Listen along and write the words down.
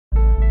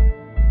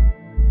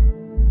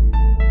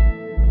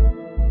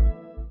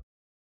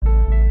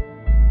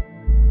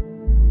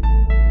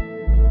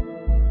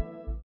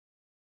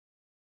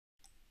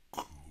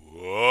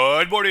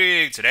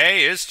morning.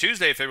 Today is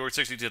Tuesday, February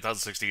 16,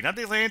 2016. I'm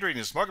Dave Landry, and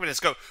this market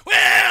minutes go,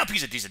 well,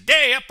 piece of decent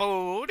day up,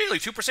 nearly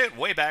 2%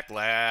 way back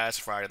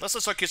last Friday. Let's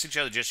not start kissing each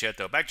other just yet,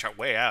 though. Back chart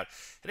way out.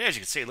 And as you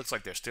can see, it looks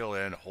like they're still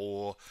in a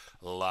whole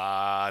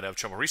lot of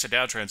trouble. Recent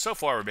downtrend so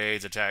far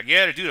remains intact.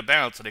 Yeah, they're due to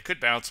bounce, and they could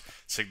bounce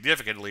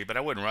significantly, but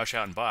I wouldn't rush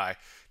out and buy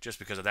just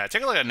because of that.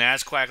 Take a look at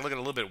NASDAQ, looking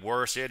a little bit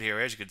worse in here.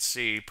 As you can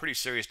see, pretty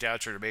serious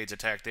downtrend remains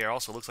intact there.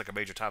 Also looks like a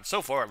major top,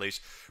 so far at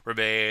least,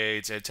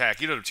 remains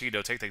intact. You know the routine,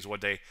 though. Take things one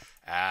day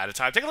at a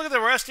time. Take a look at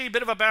the Rusty.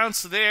 Bit of a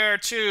bounce there,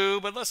 too,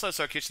 but let's not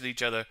start kissing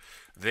each other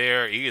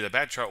there either.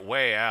 Back chart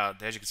way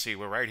out. As you can see,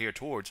 we're right here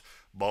towards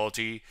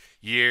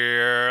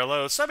multi-year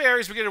lows. Some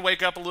areas begin to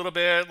wake up a little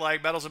bit,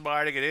 like metals and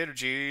mining and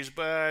energies,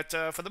 but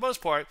for the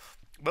most part,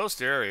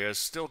 most areas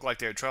still look like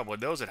they're in trouble,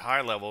 and those at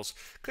high levels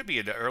could be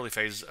in the early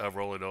phases of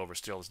rolling over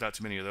still. There's not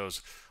too many of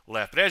those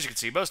left. But as you can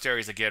see, most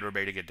areas, again,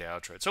 remaining in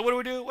downtrend. So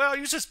what do? Well,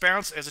 use this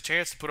bounce as a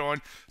chance to put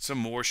on some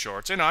more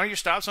shorts and honor your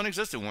stops on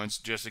existing ones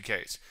just in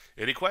case.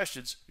 Any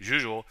questions? As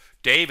usual,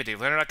 Dave at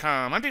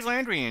DaveLandry.com. I'm Dave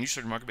Landry, and you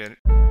should market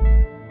it.